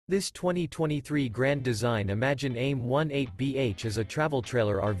This 2023 Grand Design Imagine AIM 18BH is a travel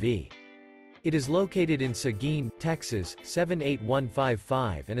trailer RV. It is located in Seguin, Texas,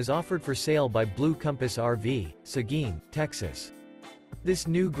 78155 and is offered for sale by Blue Compass RV, Seguin, Texas. This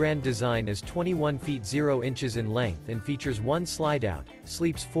new Grand Design is 21 feet 0 inches in length and features 1 slide-out,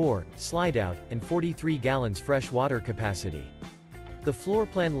 sleeps 4, slide-out, and 43 gallons fresh water capacity. The floor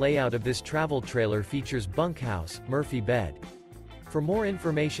plan layout of this travel trailer features bunkhouse, Murphy bed. For more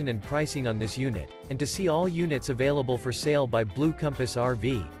information and pricing on this unit, and to see all units available for sale by Blue Compass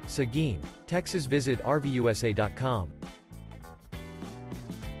RV, Seguin, Texas, visit RVUSA.com.